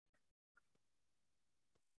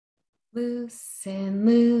Loosen,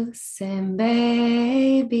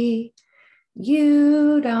 baby.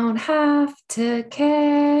 You don't have to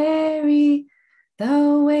carry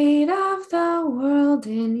the weight of the world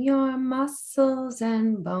in your muscles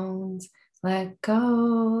and bones. Let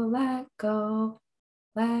go, let go,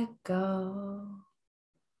 let go.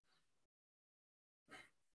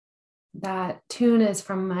 That tune is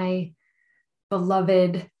from my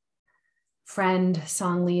beloved friend,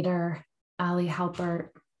 song leader, Ali Halpert.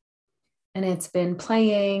 And it's been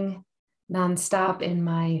playing nonstop in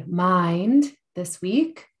my mind this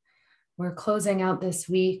week. We're closing out this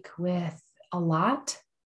week with a lot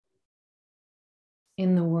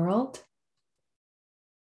in the world,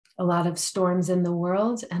 a lot of storms in the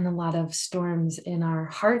world, and a lot of storms in our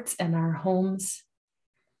hearts and our homes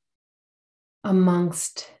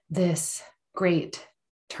amongst this great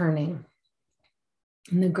turning.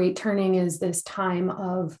 And the great turning is this time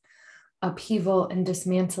of upheaval and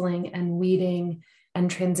dismantling and weeding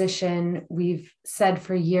and transition. We've said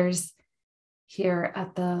for years here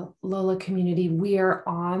at the Lola community, we are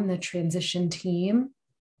on the transition team,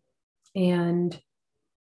 and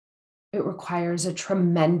it requires a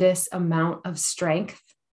tremendous amount of strength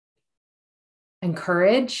and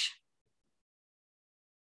courage.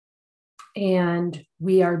 And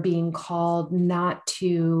we are being called not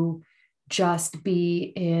to just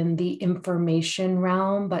be in the information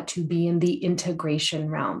realm, but to be in the integration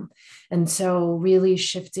realm. And so really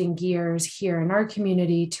shifting gears here in our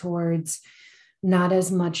community towards not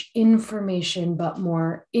as much information, but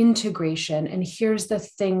more integration. And here's the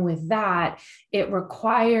thing with that. It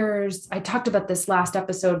requires, I talked about this last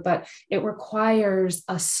episode, but it requires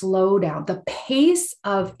a slowdown. The pace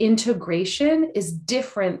of integration is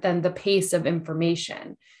different than the pace of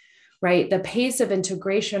information. Right? The pace of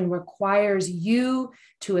integration requires you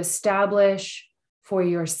to establish for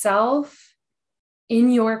yourself in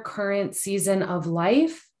your current season of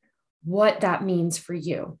life what that means for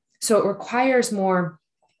you. So it requires more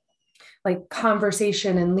like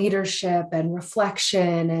conversation and leadership and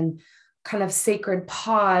reflection and kind of sacred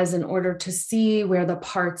pause in order to see where the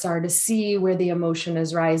parts are, to see where the emotion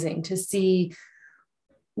is rising, to see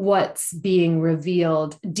what's being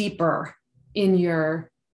revealed deeper in your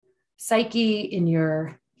psyche, in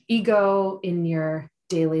your ego, in your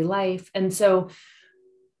daily life. And so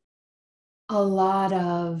a lot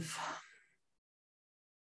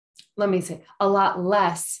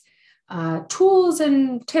less tools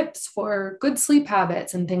and tips for good sleep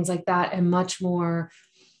habits and things like that, and much more,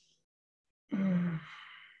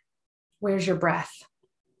 where's your breath?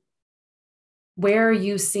 Where are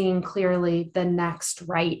you seeing clearly the next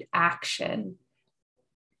right action?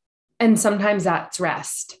 And sometimes that's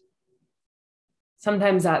rest.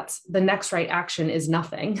 Sometimes that's the next right action is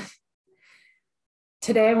nothing.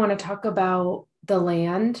 Today, I want to talk about the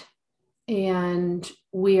land, and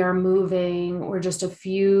we are moving.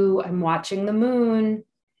 I'm watching the moon.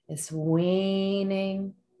 It's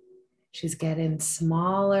waning. She's getting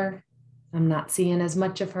smaller. I'm not seeing as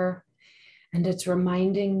much of her. And it's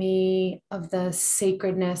reminding me of the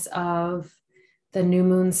sacredness of the new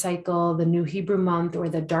moon cycle, the new Hebrew month, or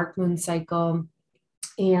the dark moon cycle.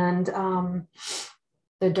 And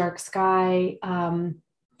the dark sky,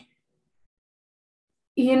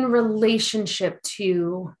 in relationship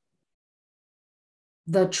to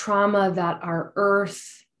the trauma that our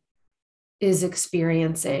earth is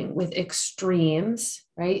experiencing with extremes,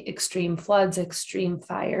 right? Extreme floods, extreme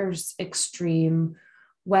fires, extreme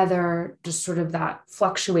weather, just sort of that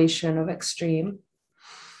fluctuation of extreme.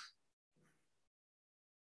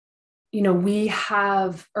 You know, we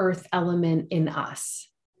have earth element in us.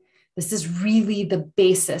 This is really the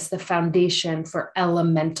basis, the foundation for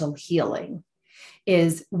elemental healing,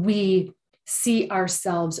 is we see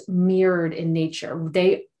ourselves mirrored in nature.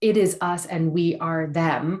 It is us and we are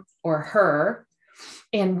them or her,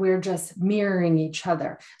 and we're just mirroring each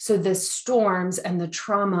other. So the storms and the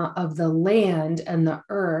trauma of the land and the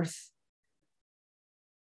earth,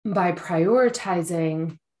 by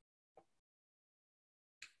prioritizing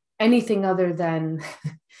anything other than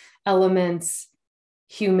elements,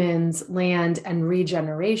 humans, land, and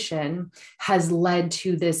regeneration, has led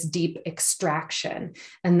to this deep extraction.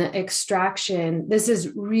 And the extraction, this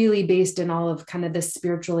is really based in all of kind of the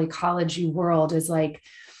spiritual ecology world, is like,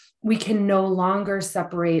 we can no longer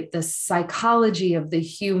separate the psychology of the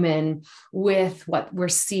human with what we're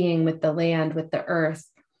seeing with the land, with the earth,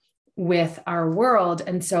 with our world.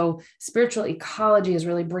 And so spiritual ecology is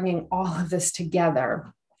really bringing all of this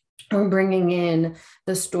together We're bringing in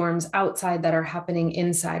the storms outside that are happening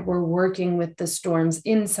inside. We're working with the storms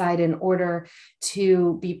inside in order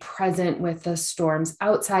to be present with the storms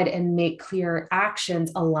outside and make clear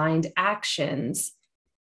actions, aligned actions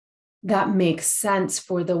that make sense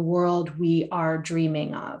for the world we are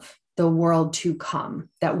dreaming of, the world to come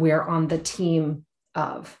that we're on the team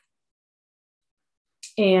of.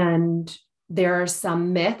 And there are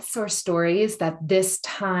some myths or stories that this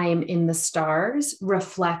time in the stars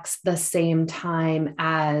reflects the same time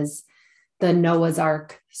as the Noah's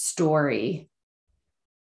Ark story.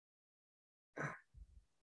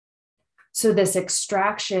 So this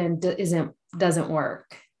extraction doesn't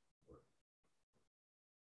work.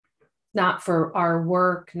 Not for our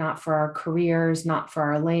work, not for our careers, not for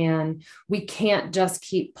our land. We can't just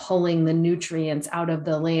keep pulling the nutrients out of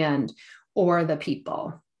the land or the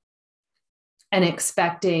people and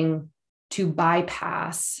expecting to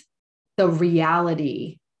bypass the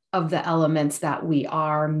reality of the elements that we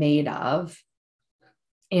are made of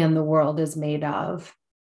and the world is made of,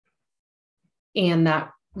 and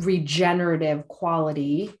that regenerative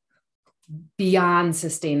quality beyond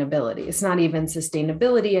sustainability. It's not even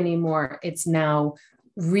sustainability anymore. It's now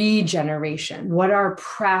regeneration. What are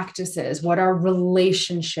practices? What are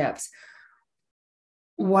relationships?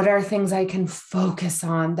 What are things I can focus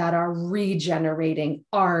on that are regenerating?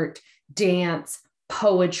 Art, dance,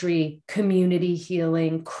 poetry, community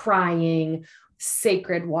healing, crying,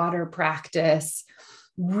 sacred water practice,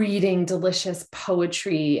 reading delicious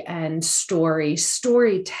poetry and storytelling,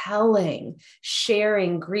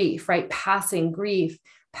 sharing grief, right? Passing grief,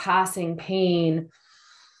 passing pain,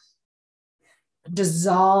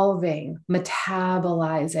 dissolving,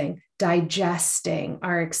 metabolizing, digesting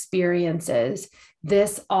our experiences.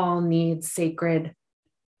 This all needs sacred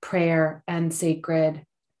prayer and sacred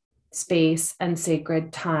space and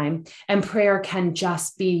sacred time. And prayer can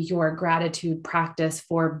just be your gratitude practice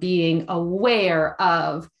for being aware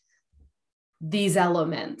of these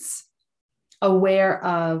elements, aware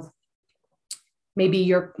of maybe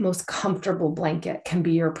your most comfortable blanket can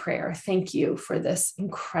be your prayer. Thank you for this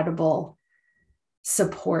incredible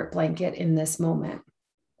support blanket in this moment,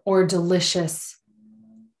 or delicious,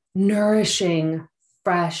 nourishing,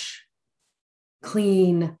 fresh,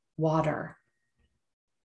 clean water.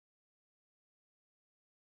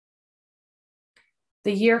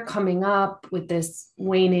 The year coming up with this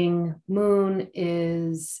waning moon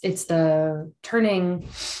it's the turning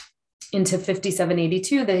into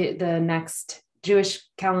 5782, the next Jewish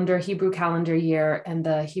calendar, Hebrew calendar year, and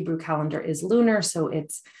the Hebrew calendar is lunar. So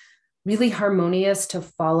it's really harmonious to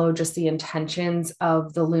follow just the intentions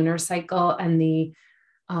of the lunar cycle and the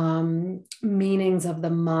meanings of the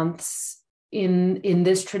months in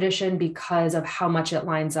this tradition, because of how much it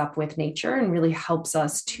lines up with nature and really helps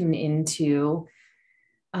us tune into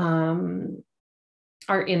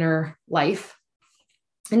our inner life.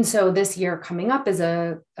 And so this year coming up is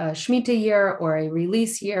a Shemitah year, or a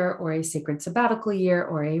release year, or a sacred sabbatical year,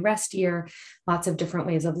 or a rest year. Lots of different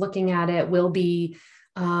ways of looking at it. We'll be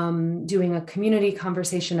doing a community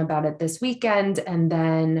conversation about it this weekend. And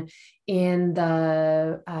then in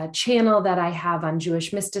the channel that I have on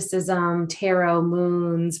Jewish mysticism, tarot,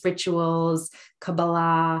 moons, rituals,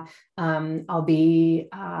 Kabbalah, I'll be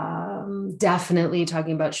definitely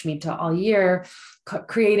talking about Shemitah all year,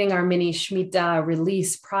 creating our mini Shemitah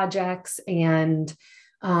release projects and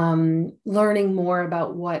learning more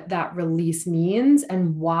about what that release means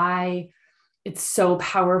and why it's so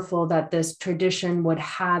powerful that this tradition would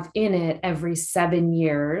have in it every 7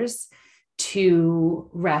 years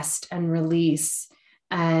to rest and release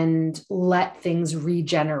and let things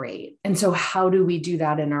regenerate. And so how do we do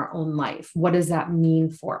that in our own life? What does that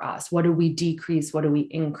mean for us? What do we decrease? What do we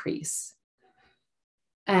increase?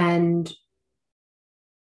 And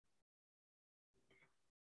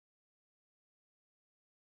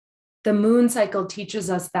the moon cycle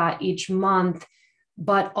teaches us that each month,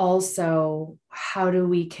 but also how do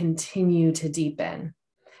we continue to deepen?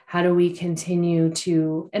 How do we continue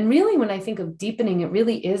to, and really when I think of deepening, it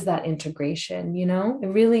really is that integration, you know, it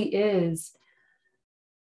really is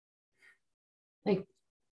like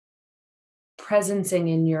presencing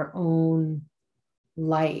in your own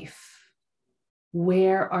life.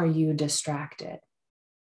 Where are you distracted?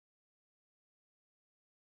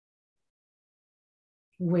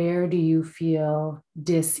 Where do you feel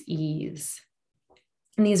dis-ease?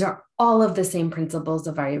 And these are all of the same principles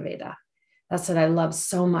of Ayurveda. That's what I love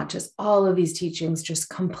so much, is all of these teachings just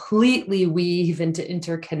completely weave into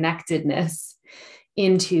interconnectedness,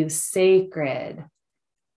 into sacred,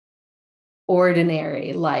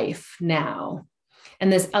 ordinary life now.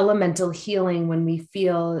 And this elemental healing, when we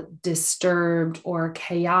feel disturbed or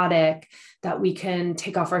chaotic, that we can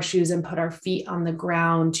take off our shoes and put our feet on the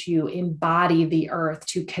ground to embody the earth,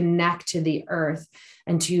 to connect to the earth,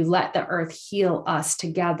 and to let the earth heal us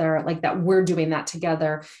together, like that we're doing that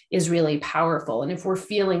together, is really powerful. And if we're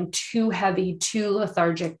feeling too heavy, too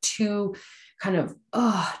lethargic, too kind of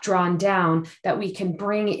drawn down, that we can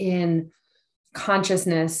bring in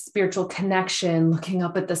consciousness, spiritual connection, looking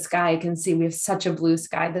up at the sky. I can see we have such a blue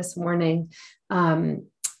sky this morning,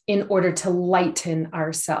 in order to lighten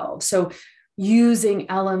ourselves. So using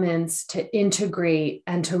elements to integrate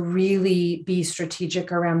and to really be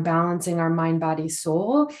strategic around balancing our mind, body,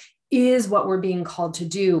 soul is what we're being called to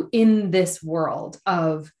do in this world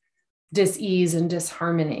of dis-ease and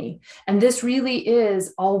disharmony. And this really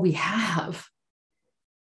is all we have.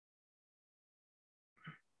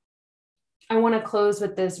 I want to close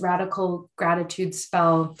with this radical gratitude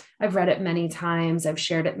spell. I've read it many times. I've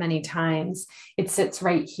shared it many times. It sits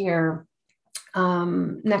right here,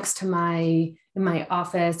 next to in my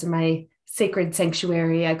office, or my sacred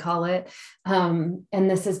sanctuary, I call it. And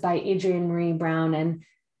this is by Adrienne Maree Brown. And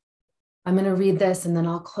I'm going to read this and then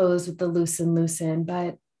I'll close with the loosen.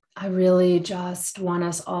 But I really just want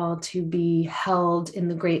us all to be held in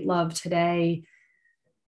the great love today.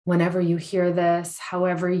 Whenever you hear this,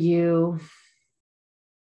 however you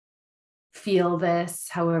feel this,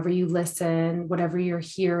 however you listen, whatever you're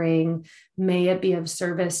hearing, may it be of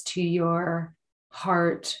service to your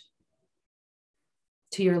heart,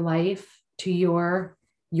 to your life, to your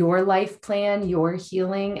life plan, your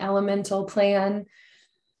healing elemental plan.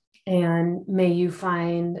 And may you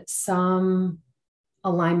find some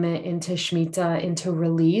alignment into Shmita, into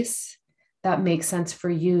release that makes sense for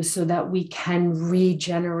you, so that we can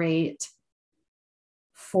regenerate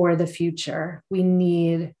for the future. We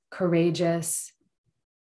need courageous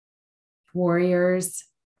warriors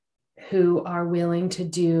who are willing to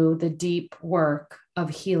do the deep work of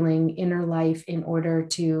healing inner life in order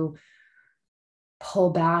to pull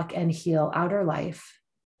back and heal outer life.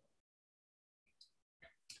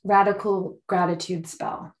 Radical Gratitude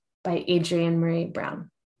Spell by Adrienne Maree Brown.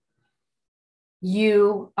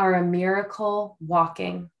 You are a miracle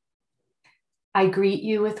walking. I greet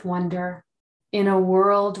you with wonder. In a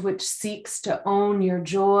world which seeks to own your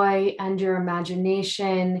joy and your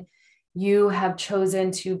imagination, you have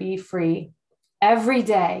chosen to be free every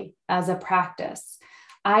day as a practice.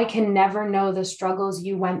 I can never know the struggles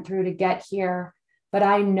you went through to get here, but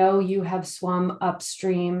I know you have swum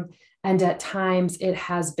upstream, and at times it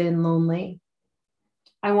has been lonely.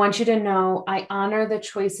 I want you to know I honor the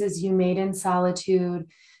choices you made in solitude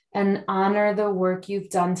and honor the work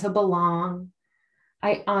you've done to belong.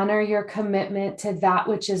 I honor your commitment to that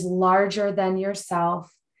which is larger than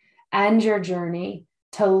yourself and your journey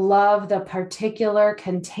to love the particular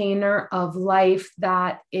container of life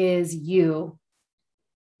that is you.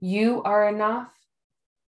 You are enough.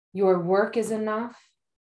 Your work is enough.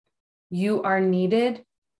 You are needed.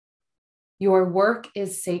 Your work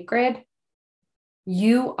is sacred.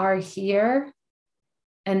 You are here,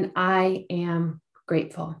 and I am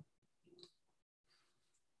grateful.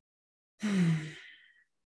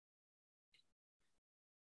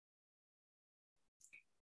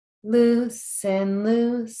 Loosen,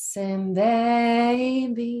 loosen,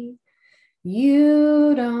 baby.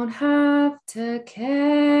 You don't have to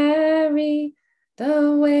carry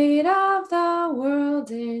the weight of the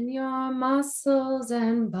world in your muscles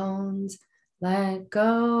and bones. Let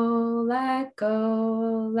go, let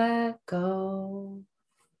go, let go.